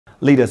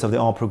Leaders of the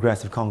All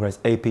Progressive Congress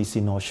APC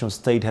in Osun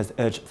State has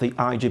urged the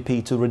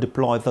IGP to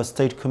redeploy the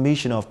State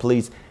Commissioner of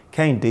Police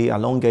Kehinde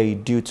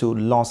Alonge due to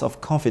loss of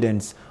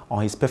confidence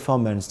on his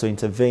performance to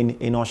intervene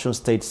in Osun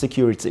State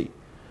security.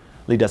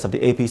 Leaders of the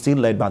APC,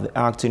 led by the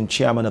acting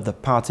chairman of the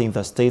party in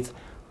the state,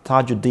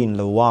 Tajuddin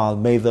Lawal,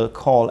 made the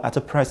call at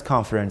a press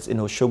conference in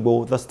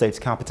Osogbo, the state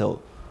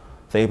capital.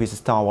 The APC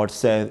stalwart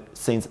said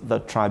since the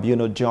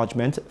tribunal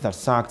judgment that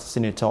sacked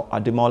Senator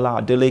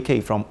Ademola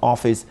Adeleke from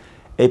office,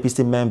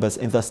 APC members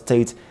in the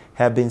state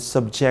have been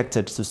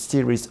subjected to a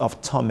series of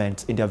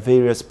torment in their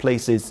various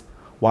places,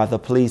 while the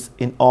police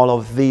in all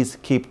of these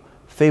keep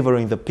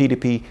favoring the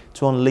PDP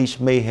to unleash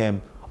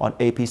mayhem on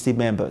APC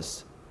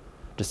members.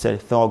 The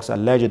said thugs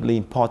allegedly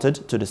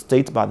imported to the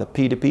state by the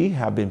PDP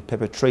have been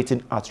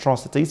perpetrating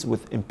atrocities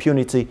with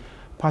impunity,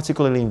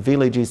 particularly in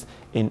villages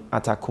in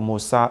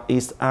Atakumosa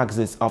East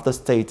axis of the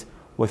state,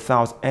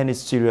 without any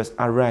serious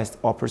arrest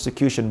or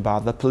prosecution by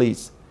the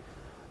police.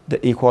 They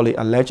equally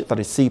alleged that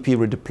the CP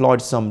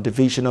redeployed some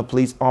divisional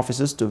police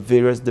officers to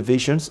various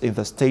divisions in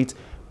the state,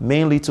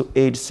 mainly to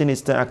aid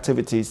sinister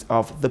activities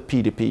of the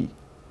PDP.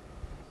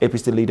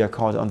 APC leader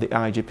called on the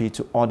IGP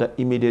to order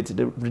immediate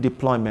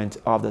redeployment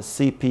of the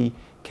CP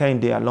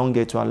Kehinde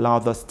Alonge to allow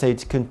the state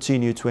to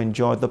continue to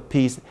enjoy the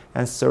peace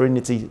and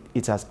serenity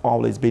it has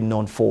always been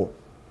known for.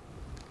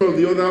 One of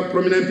the other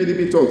prominent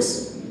PDP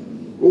talks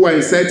who are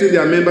inciting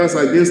their members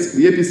against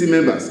the APC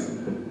members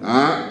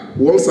are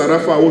one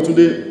Sarafa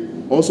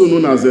Otude, also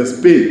known as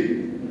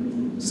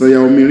Spain,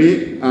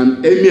 Sayaomiri,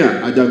 and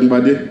Emir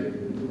Ajagunbade.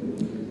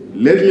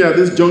 Let me at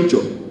this juncture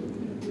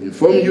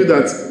inform you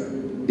that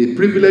a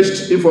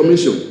privileged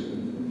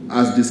information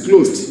has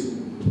disclosed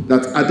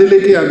that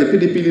Adeleke and the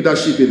PDP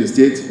leadership in the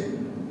state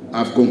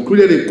have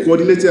concluded a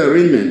coordinated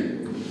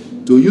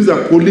arrangement to use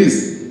the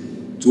police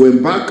to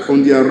embark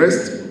on the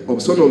arrest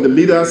of some of the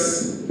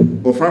leaders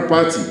of our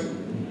party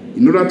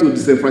in order to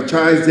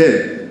disenfranchise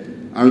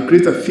them and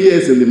create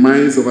fears in the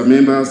minds of our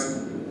members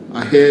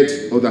ahead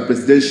of the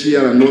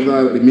presidential and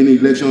other remaining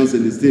elections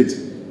in the state.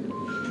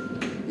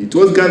 It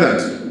was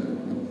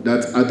gathered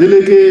that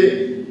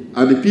Adeleke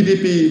and the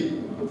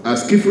PDP are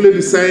skillfully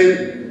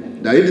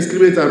designed the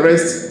indiscriminate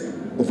arrest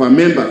of our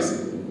members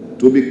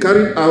to be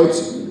carried out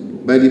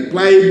by the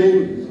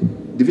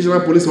pliable divisional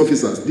police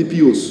officers,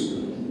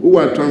 DPOs, who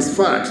were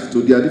transferred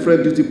to their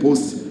different duty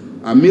posts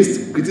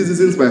amidst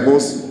criticisms by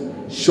us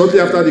shortly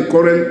after the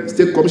current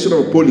State Commissioner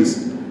of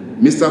Police,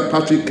 Mr.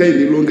 Patrick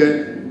Kehinde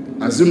Alonge,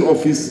 assumed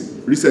office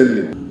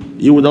recently.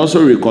 You would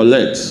also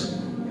recollect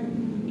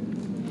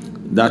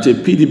that a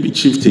PDP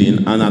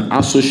chieftain and an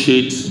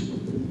associate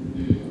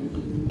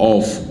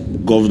of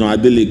Governor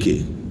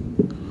Adeleke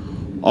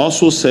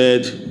also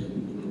said,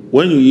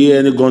 when you hear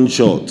any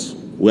gunshot,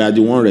 we are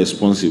the one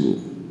responsible.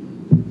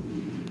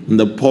 In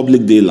the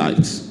public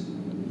daylight,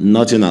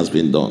 nothing has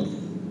been done.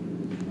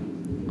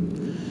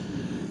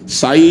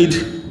 Said,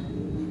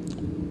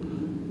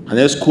 an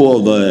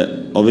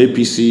ESCO of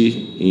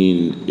APC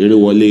in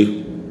Irewole,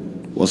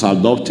 was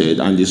abducted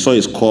and they saw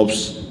his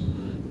corpse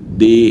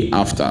days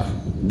after,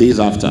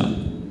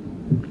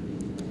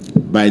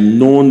 by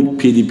known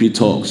PDP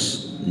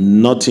talks.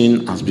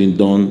 Nothing has been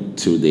done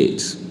till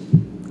date.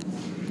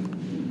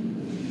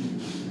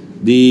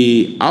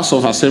 The House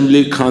of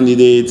Assembly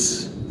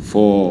candidates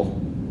for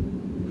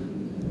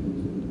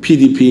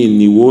PDP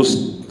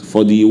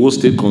for the Iwo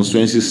State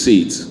constituency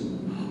seat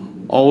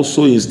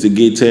also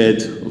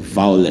instigated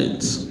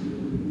violence.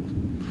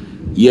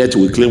 Yet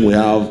we claim we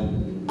have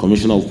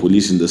Commissioner of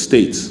Police in the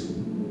state.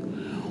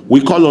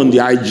 We call on the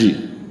IG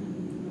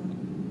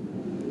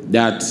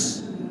that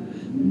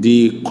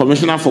the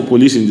Commissioner for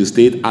Police in the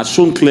state has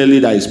shown clearly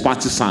that he's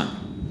partisan.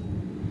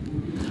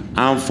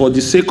 And for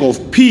the sake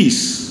of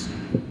peace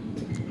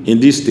in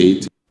this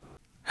state.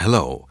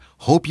 Hello,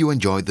 hope you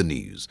enjoyed the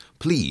news.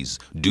 Please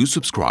do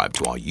subscribe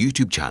to our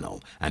YouTube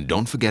channel and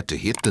don't forget to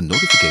hit the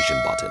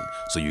notification button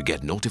so you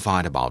get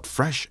notified about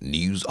fresh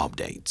news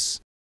updates.